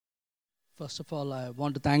First of all, I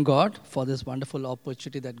want to thank God for this wonderful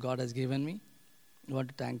opportunity that God has given me. I want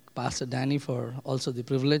to thank Pastor Danny for also the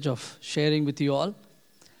privilege of sharing with you all.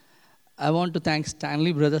 I want to thank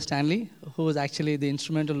Stanley, Brother Stanley, who was actually the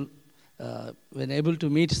instrumental when able to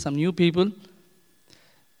meet some new people.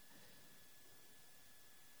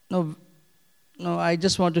 No, I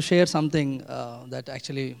just want to share something that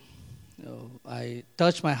actually I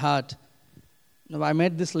touched my heart. I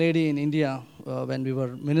met this lady in India when we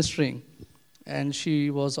were ministering, and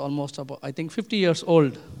she was almost about, I think, 50 years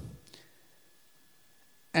old.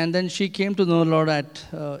 And then she came to know the Lord at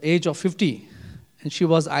age of 50, and she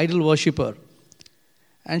was idol worshiper.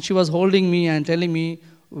 And she was holding me and telling me,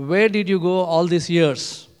 "Where did you go all these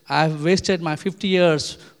years? I've wasted my 50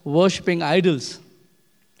 years worshiping idols.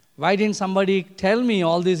 Why didn't somebody tell me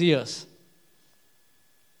all these years?"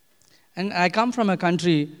 And I come from a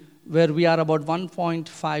country where we are about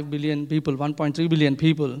 1.5 billion people, 1.3 billion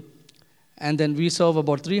people, and then we serve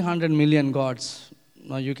about 300 million gods.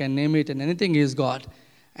 Now you can name it, and anything is God.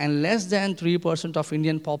 And less than 3% of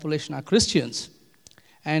Indian population are Christians.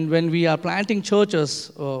 And when we are planting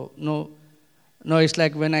churches, it's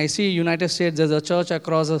like when I see United States, there's a church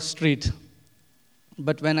across the street.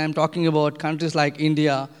 But when I'm talking about countries like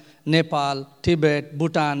India, Nepal, Tibet,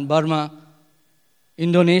 Bhutan, Burma,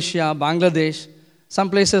 Indonesia, Bangladesh, some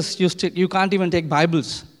places you can't even take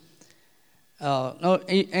Bibles.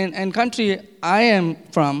 And country I am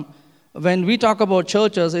from, when we talk about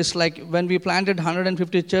churches, it's like when we planted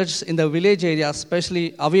 150 churches in the village area,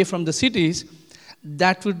 especially away from the cities,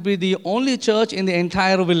 that would be the only church in the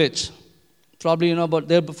entire village. Probably, about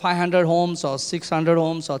there 500 homes or 600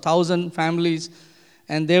 homes or 1,000 families,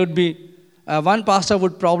 and there would be, one pastor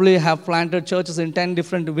would probably have planted churches in 10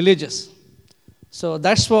 different villages. So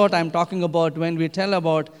that's what I'm talking about when we tell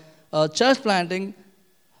about church planting.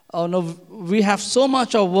 We have so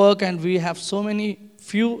much of work, and we have so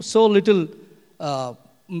little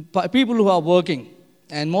people who are working.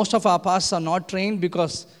 And most of our pastors are not trained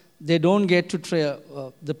because they don't get to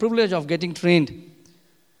the privilege of getting trained.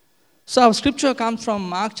 So our scripture comes from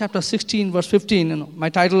Mark chapter 16, verse 15. My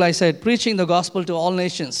title, I said, "Preaching the gospel to all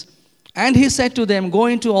nations. And he said to them, go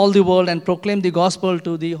into all the world and proclaim the gospel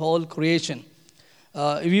to the whole creation."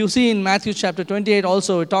 If you see in Matthew chapter 28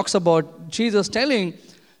 also, it talks about Jesus telling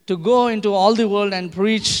to go into all the world and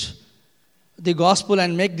preach the gospel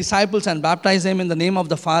and make disciples and baptize them in the name of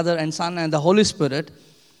the Father and Son and the Holy Spirit.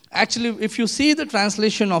 Actually, if you see the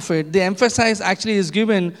translation of it, the emphasis actually is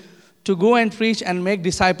given to go and preach and make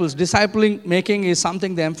disciples. Discipling making is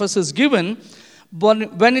something the emphasis given.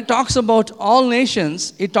 But when it talks about all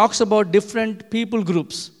nations, it talks about different people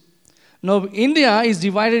groups. Now, India is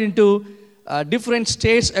divided into different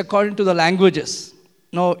states according to the languages.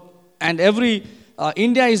 And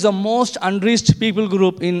India is the most unreached people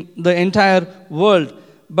group in the entire world.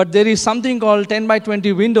 But there is something called 10 by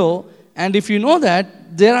 20 window. And if you know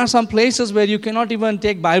that, there are some places where you cannot even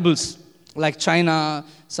take Bibles, like China,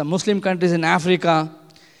 some Muslim countries in Africa.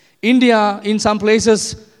 India, in some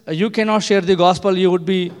places, you cannot share the gospel. You would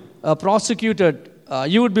be prosecuted.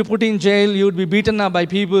 You would be put in jail. You would be beaten up by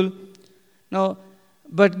people.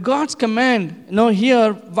 But God's command,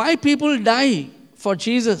 here, why people die for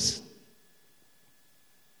Jesus?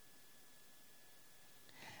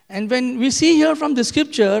 And when we see here from the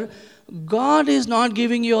scripture, God is not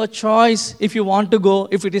giving you a choice if you want to go,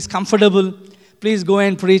 if it is comfortable. Please go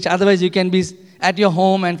and preach. Otherwise, you can be at your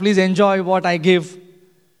home and please enjoy what I give.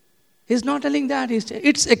 He's not telling that.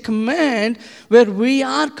 It's a command where we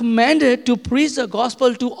are commanded to preach the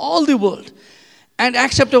gospel to all the world. And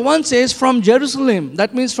Acts chapter 1 says, from Jerusalem.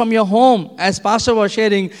 That means from your home. As Pastor was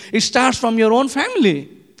sharing, it starts from your own family.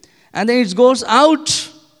 And then it goes out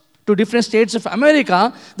to different states of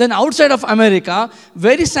America. Then outside of America,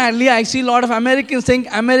 very sadly, I see a lot of Americans think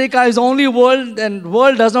America is only world and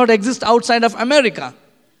world does not exist outside of America.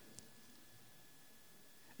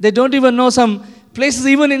 They don't even know some places,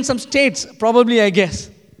 even in some states, probably, I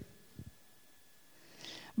guess.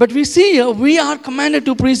 But we see here, we are commanded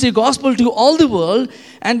to preach the gospel to all the world.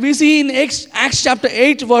 And we see in Acts chapter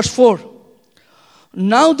 8, verse 4.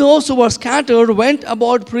 Now those who were scattered went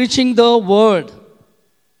about preaching the word.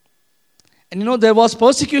 And there was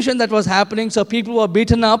persecution that was happening. So people were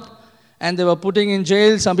beaten up and they were putting in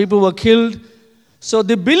jail. Some people were killed. So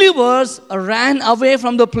the believers ran away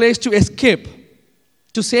from the place to escape,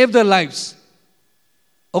 to save their lives.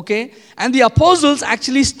 Okay? And the apostles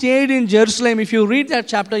actually stayed in Jerusalem. If you read that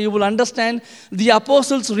chapter, you will understand the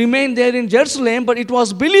apostles remained there in Jerusalem, but it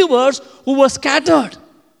was believers who were scattered.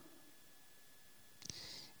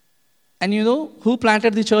 And who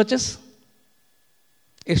planted the churches?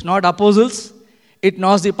 It's not apostles. It's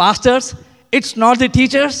not the pastors. It's not the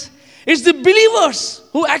teachers. It's the believers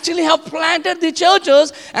who actually have planted the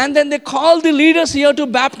churches, and then they call the leaders here to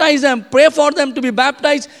baptize them, pray for them to be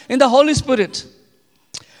baptized in the Holy Spirit.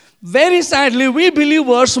 Very sadly, we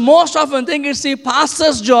believers most often think it's the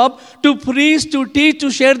pastor's job to preach, to teach,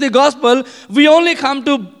 to share the gospel. We only come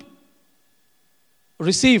to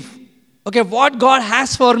receive. Okay, what God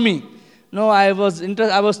has for me. No,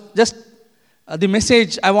 the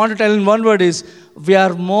message I want to tell in one word is, we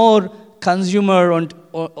are more consumer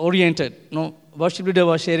oriented. No, worship leader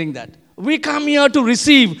was sharing that. We come here to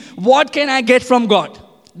receive. What can I get from God?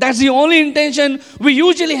 That's the only intention we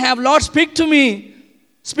usually have. Lord, speak to me.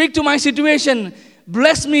 Speak to my situation.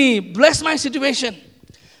 Bless me. Bless my situation.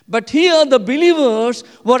 But here the believers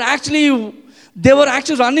were actually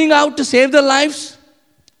running out to save their lives.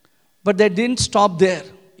 But they didn't stop there.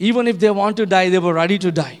 Even if they want to die, they were ready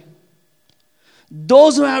to die.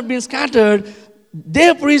 Those who have been scattered,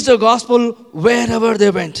 they preached the gospel wherever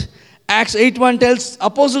they went. Acts 8:1 tells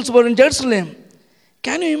apostles were in Jerusalem.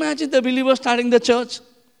 Can you imagine the believers starting the church?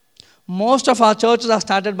 Most of our churches are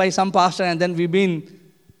started by some pastor, and then we've been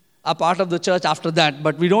a part of the church after that.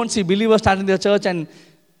 But we don't see believers starting the church and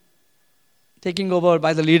taking over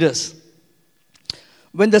by the leaders.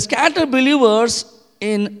 When the scattered believers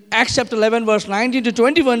in Acts chapter 11 verse 19 to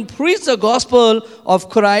 21 preached the gospel of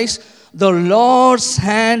Christ, the Lord's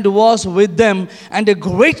hand was with them, and a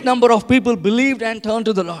great number of people believed and turned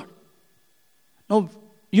to the Lord. Now,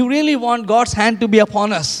 you really want God's hand to be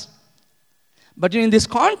upon us. But in this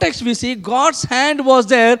context, we see God's hand was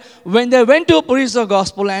there when they went to preach the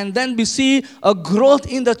gospel, and then we see a growth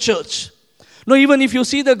in the church. Now, even if you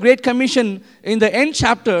see the Great Commission in the end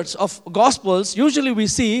chapters of Gospels, usually we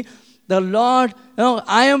see the Lord,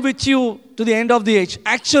 I am with you to the end of the age.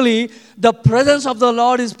 Actually, the presence of the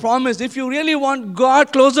Lord is promised. If you really want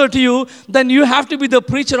God closer to you, then you have to be the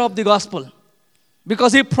preacher of the gospel.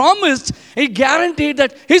 Because He promised, He guaranteed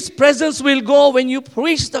that His presence will go when you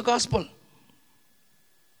preach the gospel.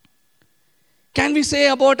 Can we say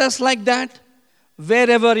about us like that?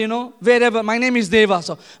 Wherever, my name is Deva.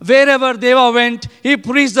 So, wherever Deva went, he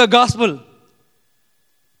preached the gospel.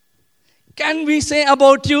 Can we say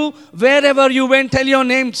about you, wherever you went, tell your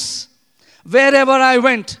names. Wherever I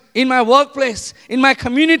went, in my workplace, in my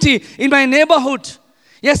community, in my neighborhood.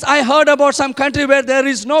 Yes, I heard about some country where there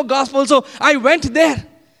is no gospel, so I went there.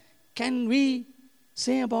 Can we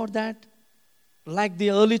say about that? Like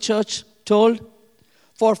the early church told?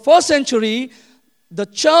 For first century, the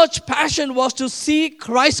church passion was to see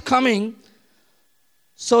Christ coming,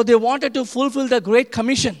 so they wanted to fulfill the Great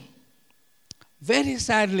Commission. Very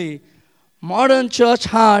sadly, modern church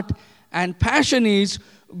heart and passion is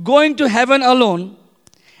going to heaven alone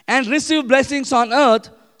and receive blessings on earth.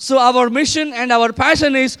 So our mission and our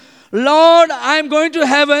passion is, Lord, I'm going to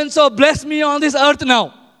heaven, so bless me on this earth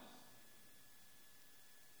now.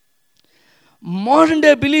 Modern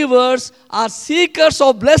day believers are seekers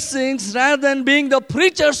of blessings rather than being the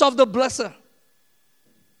preachers of the blesser.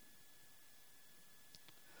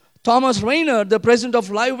 Thomas Rainer, the president of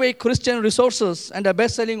Liveway Christian Resources and a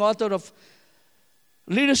best-selling author of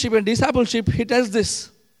Leadership and Discipleship, he tells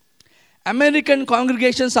this: American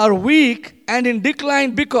congregations are weak and in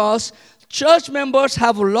decline because church members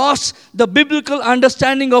have lost the biblical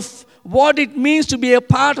understanding of what it means to be a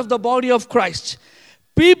part of the body of Christ.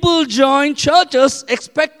 People join churches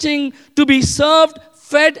expecting to be served,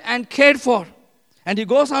 fed, and cared for. And he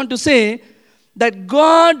goes on to say that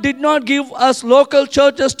God did not give us local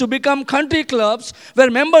churches to become country clubs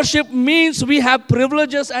where membership means we have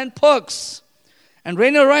privileges and perks. And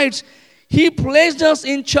Rainer writes, He placed us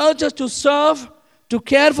in churches to serve, to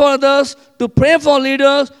care for others, to pray for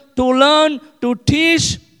leaders, to learn, to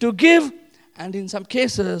teach, to give, and in some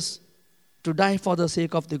cases, to die for the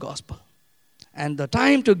sake of the gospel. And the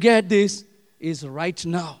time to get this is right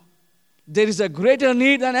now. There is a greater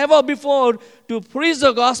need than ever before to preach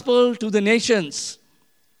the gospel to the nations.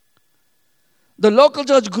 The local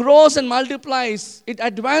church grows and multiplies. It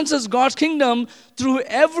advances God's kingdom through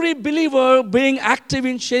every believer being active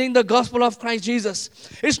in sharing the gospel of Christ Jesus.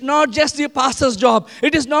 It's not just the pastor's job.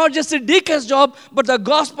 It is not just the deacon's job, but the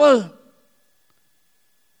gospel.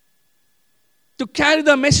 To carry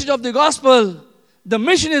the message of the gospel, the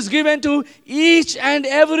mission is given to each and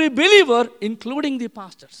every believer, including the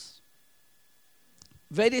pastors.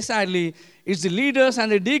 Very sadly, it's the leaders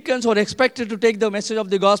and the deacons who are expected to take the message of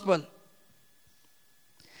the gospel.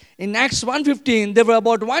 In Acts 1:15, there were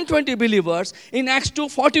about 120 believers. In Acts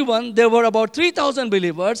 2:41, there were about 3,000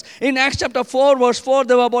 believers. In Acts chapter 4, verse 4,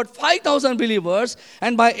 there were about 5,000 believers.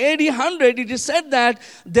 And by AD 100, it is said that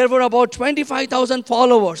there were about 25,000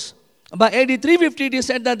 followers. By AD 350, it is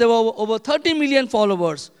said that there were over 30 million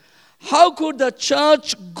followers. How could the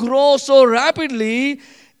church grow so rapidly,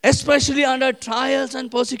 especially under trials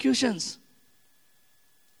and persecutions?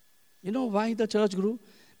 You know why the church grew?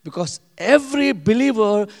 Because every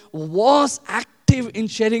believer was active in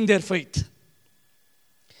sharing their faith.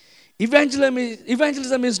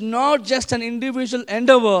 Evangelism is not just an individual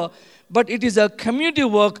endeavor, but it is a community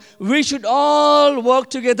work. We should all work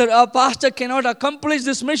together. Our pastor cannot accomplish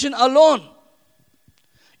this mission alone.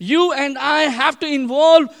 You and I have to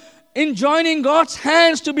involve in joining God's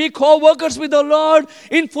hands to be co-workers with the Lord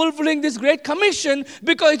in fulfilling this great commission,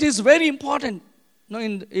 because it is very important. Now,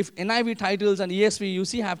 if NIV titles and ESV, you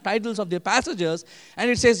see, have titles of their passages, and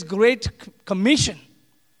it says Great Commission.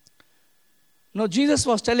 Now, Jesus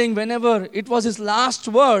was telling whenever it was his last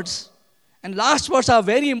words, and last words are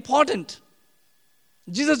very important.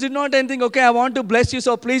 Jesus did not think, okay, I want to bless you,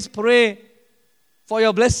 so please pray for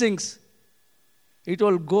your blessings. He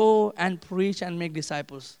told, go and preach and make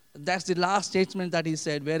disciples. That's the last statement that he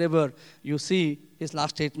said, wherever you see his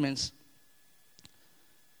last statements.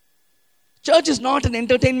 Church is not an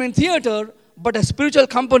entertainment theater, but a spiritual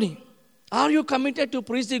company. Are you committed to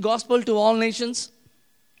preach the gospel to all nations?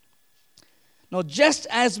 Now, just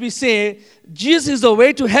as we say, Jesus is the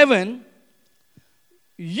way to heaven,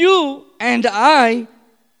 you and I,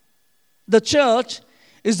 the church,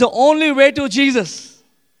 is the only way to Jesus.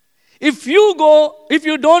 If you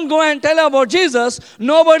don't go and tell about Jesus,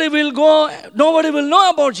 nobody will know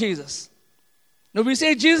about Jesus. Now, we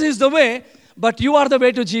say Jesus is the way, but you are the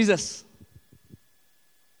way to Jesus.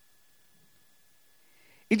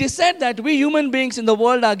 It is said that we human beings in the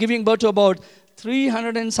world are giving birth to about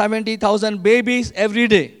 370,000 babies every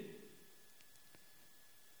day.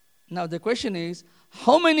 Now the question is,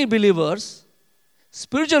 how many believers,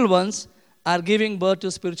 spiritual ones, are giving birth to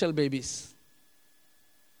spiritual babies?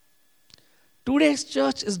 Today's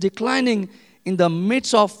church is declining in the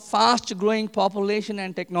midst of fast-growing population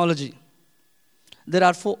and technology. There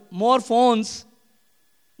are more phones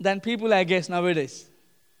than people, I guess, nowadays.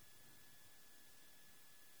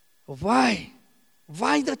 Why?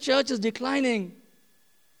 Why the church is declining?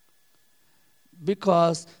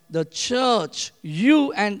 Because the church,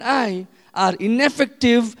 you and I, are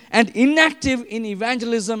ineffective and inactive in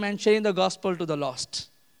evangelism and sharing the gospel to the lost.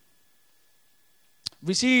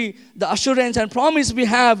 We see the assurance and promise we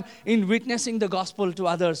have in witnessing the gospel to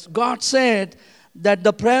others. God said that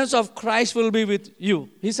the presence of Christ will be with you.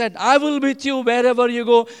 He said, I will be with you wherever you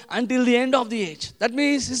go until the end of the age. That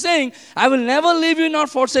means he's saying, I will never leave you nor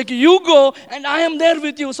forsake you. You go and I am there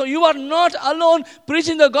with you. So you are not alone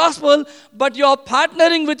preaching the gospel, but you are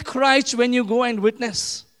partnering with Christ when you go and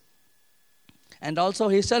witness. And also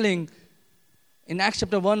he's telling in Acts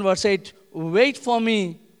chapter 1 verse 8, wait for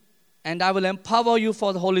me and I will empower you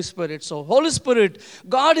for the Holy Spirit. So Holy Spirit,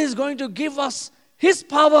 God is going to give us his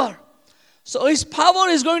power. So his power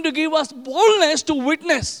is going to give us boldness to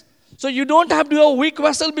witness. So you don't have to be a weak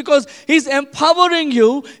vessel, because he's empowering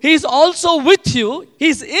you. He's also with you.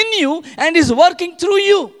 He's in you and he's working through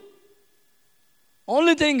you.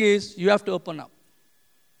 Only thing is, you have to open up,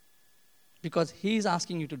 because he's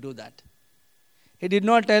asking you to do that. He did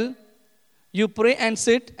not tell you pray and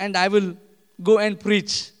sit and I will go and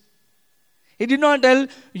preach. He did not tell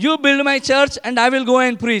you build my church and I will go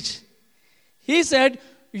and preach. He said,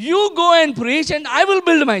 you go and preach and I will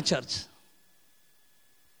build my church.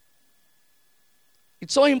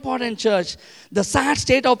 It's so important, church. The sad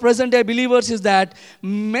state of present day believers is that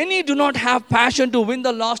many do not have passion to win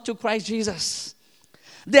the lost to Christ Jesus.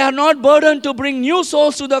 They are not burdened to bring new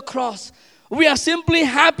souls to the cross. We are simply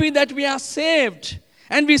happy that we are saved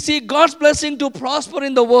and we see God's blessing to prosper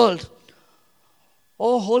in the world.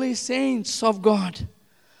 Oh, holy saints of God,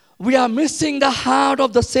 we are missing the heart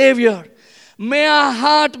of the Savior. May our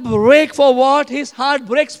heart break for what his heart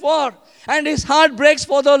breaks for. And his heart breaks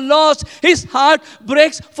for the lost. His heart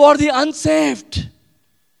breaks for the unsaved.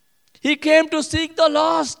 He came to seek the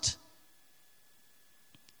lost.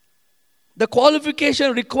 The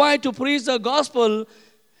qualification required to preach the gospel,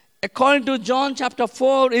 according to John chapter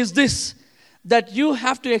 4, is this: that you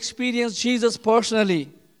have to experience Jesus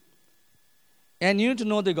personally. And you need to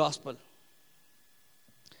know the gospel.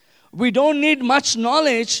 We don't need much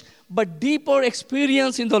knowledge, but deeper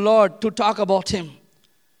experience in the Lord to talk about him.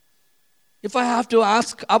 If I have to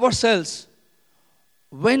ask ourselves,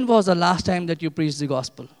 when was the last time that you preached the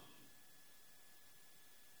gospel?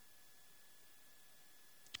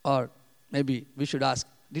 Or maybe we should ask,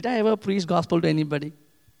 did I ever preach gospel to anybody?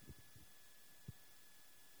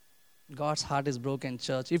 God's heart is broken,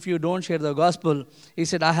 church. If you don't share the gospel, he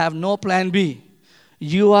said, I have no plan B.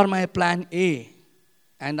 You are my plan A.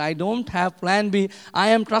 And I don't have plan B. I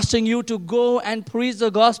am trusting you to go and preach the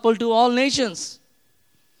gospel to all nations.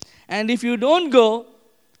 And if you don't go,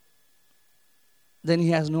 then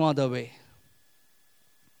he has no other way.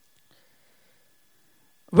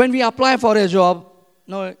 When we apply for a job,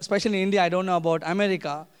 no, especially in India, I don't know about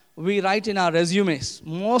America, we write in our resumes.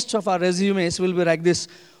 Most of our resumes will be like this.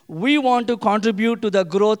 We want to contribute to the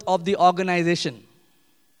growth of the organization.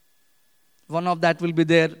 One of that will be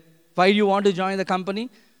there. Why you want to join the company?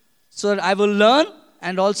 So that I will learn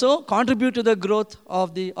and also contribute to the growth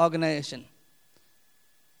of the organization.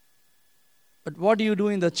 But what do you do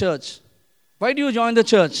in the church? Why do you join the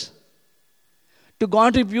church? To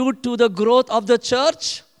contribute to the growth of the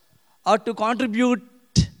church, or to contribute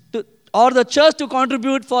to, or the church to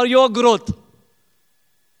contribute for your growth?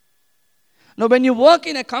 Now, when you work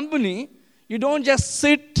in a company, you don't just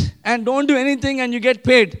sit and don't do anything and you get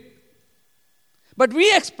paid. But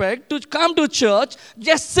we expect to come to church,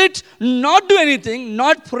 just sit, not do anything,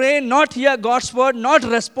 not pray, not hear God's word, not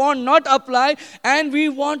respond, not apply, and we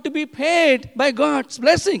want to be paid by God's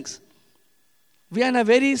blessings. We are in a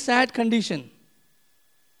very sad condition.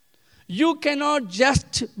 You cannot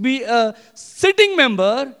just be a sitting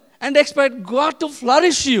member and expect God to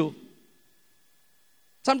flourish you.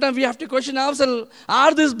 Sometimes we have to question ourselves,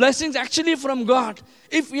 are these blessings actually from God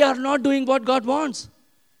if we are not doing what God wants?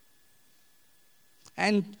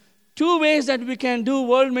 And two ways that we can do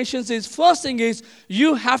world missions is, first thing is,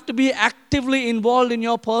 you have to be actively involved in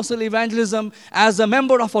your personal evangelism as a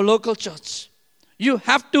member of a local church. You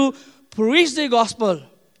have to preach the gospel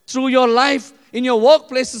through your life, in your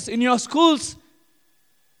workplaces, in your schools,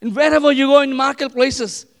 in wherever you go in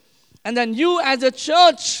marketplaces. And then you as a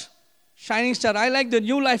church, Shining Star, I like the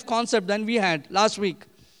New Life concept that we had last week.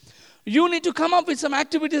 You need to come up with some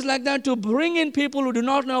activities like that to bring in people who do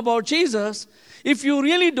not know about Jesus. If you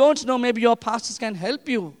really don't know, maybe your pastors can help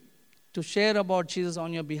you to share about Jesus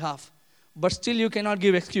on your behalf. But still you cannot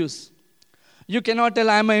give excuse. You cannot tell,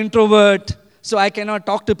 I'm an introvert, so I cannot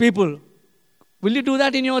talk to people. Will you do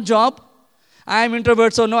that in your job? I am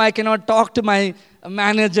introvert, so no, I cannot talk to my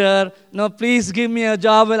manager. No, please give me a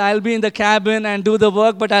job where I'll be in the cabin and do the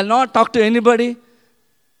work, but I'll not talk to anybody.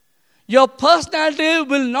 Your personality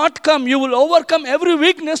will not come. You will overcome every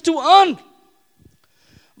weakness to earn.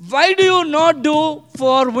 Why do you not do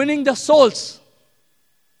for winning the souls?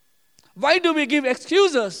 Why do we give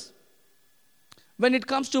excuses when it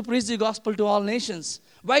comes to preach the gospel to all nations?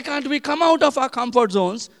 Why can't we come out of our comfort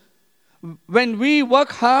zones? When we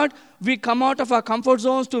work hard, we come out of our comfort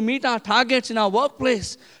zones to meet our targets in our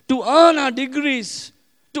workplace, to earn our degrees,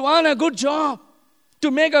 to earn a good job,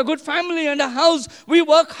 to make a good family and a house. We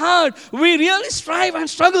work hard. We really strive and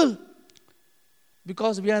struggle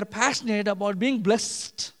because we are passionate about being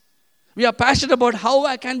blessed. We are passionate about how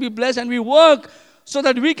I can be blessed, and we work so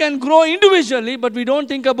that we can grow individually, but we don't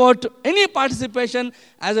think about any participation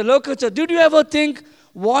as a local church. Did you ever think,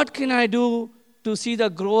 what can I do to see the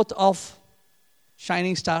growth of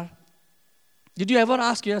Shining Star? Did you ever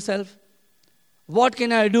ask yourself, what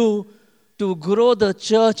can I do to grow the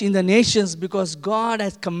church in the nations? Because God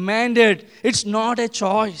has commanded. It's not a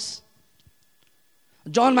choice.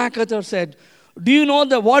 John MacArthur said, do you know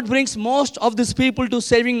that what brings most of these people to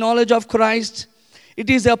saving knowledge of Christ? It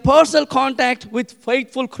is a personal contact with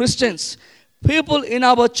faithful Christians. People in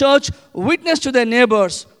our church witness to their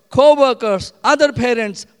neighbors, co-workers, other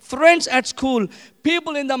parents, friends at school,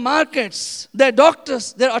 people in the markets, their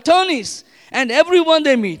doctors, their attorneys, and everyone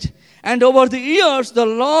they meet. And over the years, the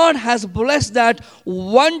Lord has blessed that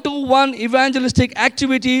one-to-one evangelistic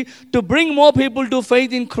activity to bring more people to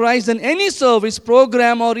faith in Christ than any service,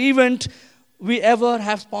 program, or event we ever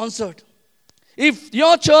have sponsored. If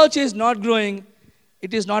your church is not growing,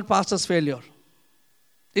 it is not pastor's failure.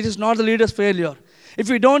 It is not the leader's failure. If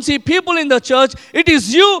we don't see people in the church, it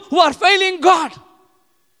is you who are failing God.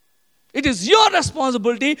 It is your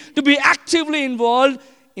responsibility to be actively involved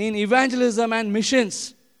in evangelism and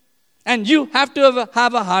missions. And you have to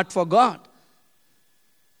have a heart for God.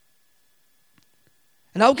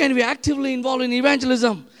 And how can we actively involve in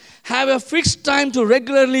evangelism? Have a fixed time to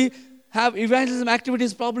regularly have evangelism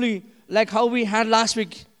activities, probably like how we had last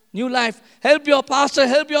week. New Life. Help your pastor,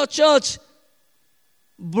 help your church.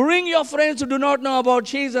 Bring your friends who do not know about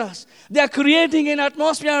Jesus. They are creating an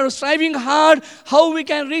atmosphere, striving hard how we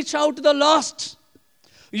can reach out to the lost.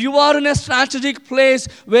 You are in a strategic place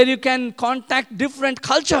where you can contact different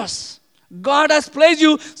cultures. God has placed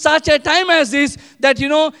you such a time as this that,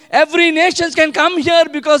 every nation can come here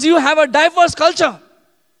because you have a diverse culture.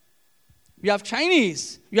 You have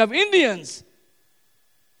Chinese, you have Indians,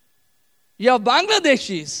 you have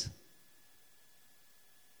Bangladeshis.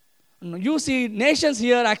 You see nations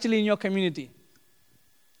here actually in your community.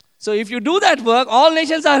 So if you do that work, all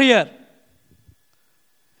nations are here.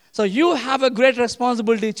 So you have a great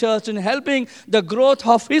responsibility, church, in helping the growth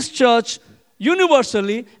of His church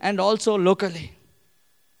universally and also locally.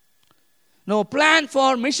 Now, plan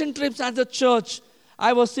for mission trips as a church.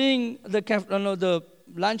 I was seeing the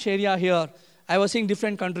lunch area here. I was seeing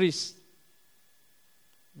different countries.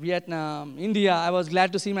 Vietnam, India. I was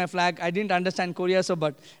glad to see my flag. I didn't understand Korea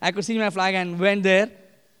but I could see my flag and went there.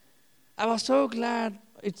 I was so glad.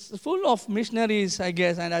 It's full of missionaries, I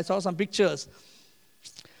guess, and I saw some pictures.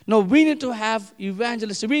 Now, we need to have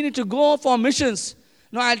evangelists. We need to go for missions.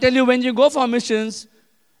 Now, I'll tell you, when you go for missions,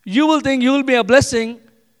 you will think you will be a blessing,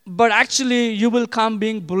 but actually you will come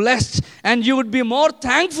being blessed, and you would be more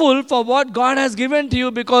thankful for what God has given to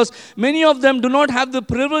you, because many of them do not have the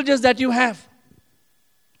privileges that you have.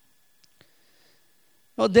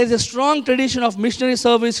 Now, there's a strong tradition of missionary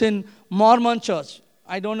service in Mormon church.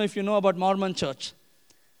 I don't know if you know about Mormon church.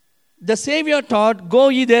 The Savior taught, "Go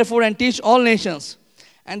ye therefore and teach all nations."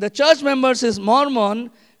 And the church members is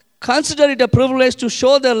Mormon consider it a privilege to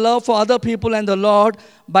show their love for other people and the Lord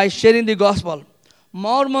by sharing the gospel.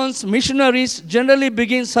 Mormons, missionaries generally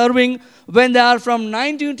begin serving when they are from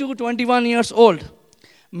 19 to 21 years old.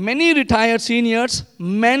 Many retired seniors,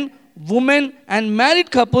 men, women, and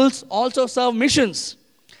married couples also serve missions.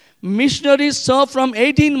 Missionaries serve from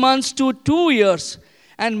 18 months to 2 years.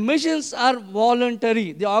 And missions are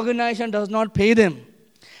voluntary. The organization does not pay them.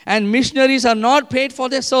 And missionaries are not paid for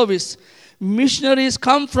their service. Missionaries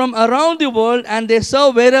come from around the world and they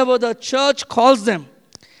serve wherever the church calls them.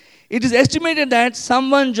 It is estimated that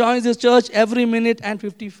someone joins this church every minute and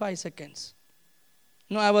 55 seconds.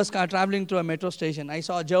 I was traveling to a metro station. I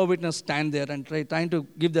saw a Jehovah's Witness stand there and trying to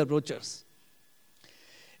give their brochures.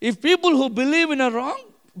 If people who believe in a wrong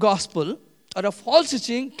gospel or a false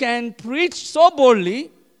teaching can preach so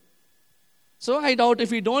boldly, so I doubt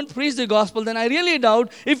if we don't preach the gospel, then I really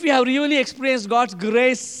doubt if we have really experienced God's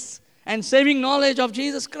grace and saving knowledge of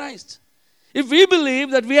Jesus Christ. If we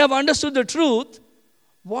believe that we have understood the truth,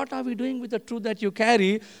 what are we doing with the truth that you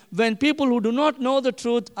carry when people who do not know the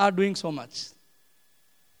truth are doing so much?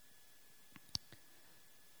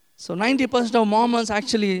 So 90% of Mormons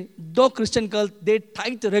actually, though Christian cult, they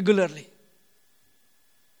tithe regularly.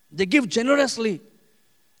 They give generously.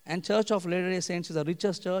 And Church of Latter-day Saints is the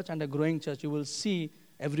richest church and a growing church you will see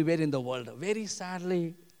everywhere in the world. Very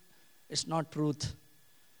sadly, it's not truth,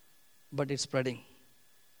 but it's spreading.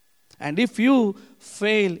 And if you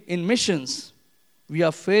fail in missions, we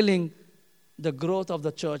are failing the growth of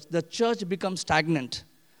the church. The church becomes stagnant.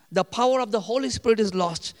 The power of the Holy Spirit is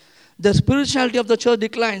lost. The spirituality of the church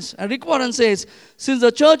declines. And Rick Warren says, since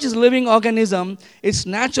the church is a living organism, it's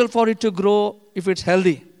natural for it to grow if it's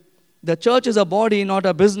healthy. The church is a body, not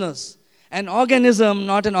a business. An organism,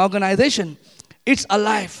 not an organization. It's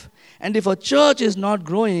alive. And if a church is not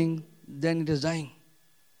growing, then it is dying.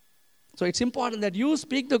 So it's important that you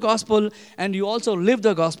speak the gospel and you also live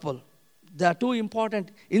the gospel. There are two important,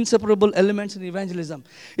 inseparable elements in evangelism.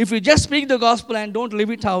 If we just speak the gospel and don't live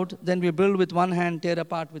it out, then we build with one hand, tear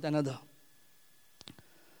apart with another.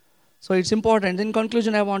 So it's important. In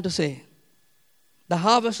conclusion, I want to say, the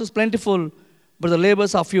harvest is plentiful, but the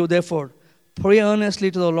labors are few. Therefore, pray earnestly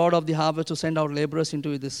to the Lord of the harvest to send out laborers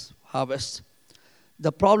into this harvest.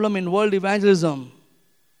 The problem in world evangelism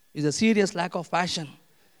is a serious lack of passion.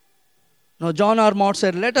 Now, John R. Mott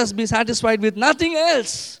said, let us be satisfied with nothing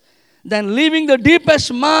else than leaving the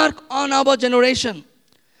deepest mark on our generation.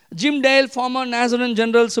 Jim Dale, former Nazarene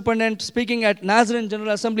General Superintendent, speaking at Nazarene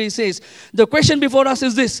General Assembly, says, the question before us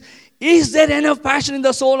is this: is there enough passion in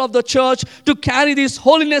the soul of the church to carry this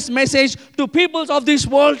holiness message to peoples of this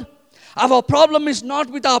world? Our problem is not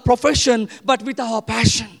with our profession, but with our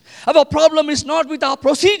passion. Our problem is not with our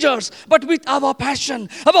procedures, but with our passion.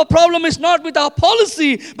 Our problem is not with our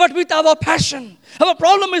policy, but with our passion. Our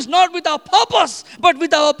problem is not with our purpose, but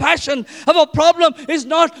with our passion. Our problem is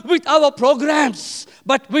not with our programs,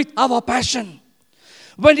 but with our passion.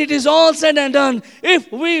 When it is all said and done,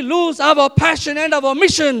 if we lose our passion and our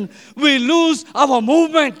mission, we lose our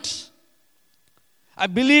movement. I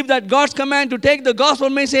believe that God's command to take the gospel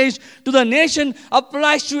message to the nation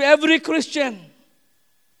applies to every Christian.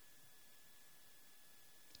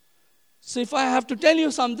 So if I have to tell you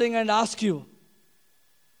something and ask you,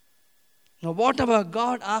 now whatever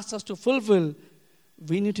God asks us to fulfill,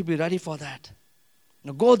 we need to be ready for that.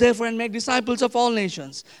 Now go therefore and make disciples of all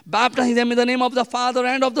nations, baptizing them in the name of the Father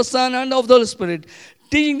and of the Son and of the Holy Spirit,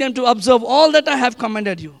 teaching them to observe all that I have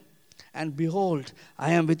commanded you. And behold,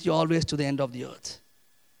 I am with you always to the end of the earth.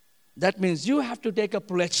 That means you have to take a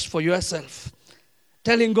pledge for yourself.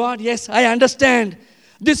 telling God, yes, I understand.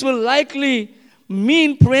 This will likely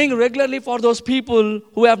mean praying regularly for those people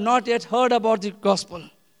who have not yet heard about the gospel.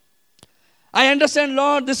 I understand,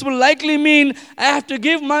 Lord, this will likely mean I have to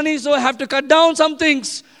give money, so I have to cut down some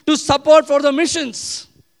things to support for the missions.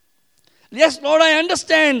 Yes, Lord, I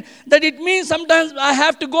understand that it means sometimes I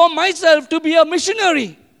have to go myself to be a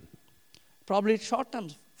missionary. Probably short term,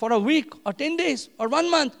 for a week or 10 days or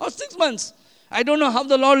 1 month or 6 months. I don't know how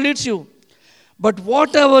the Lord leads you. But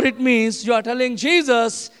whatever it means, you are telling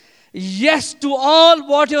Jesus, yes to all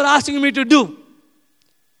what you're asking me to do.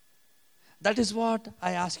 That is what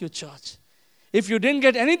I ask you, church. If you didn't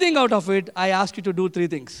get anything out of it, I ask you to do 3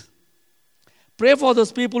 things. Pray for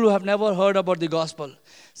those people who have never heard about the gospel.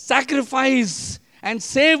 Sacrifice and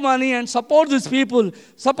save money and support these people.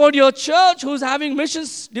 Support your church who's having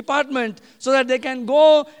missions department so that they can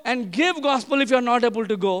go and give gospel if you're not able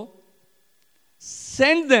to go.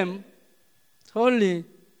 Send them. Thirdly,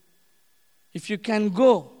 if you can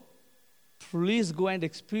go, please go and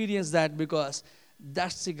experience that, because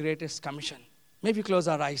that's the greatest commission. Maybe close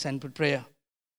our eyes and put prayer.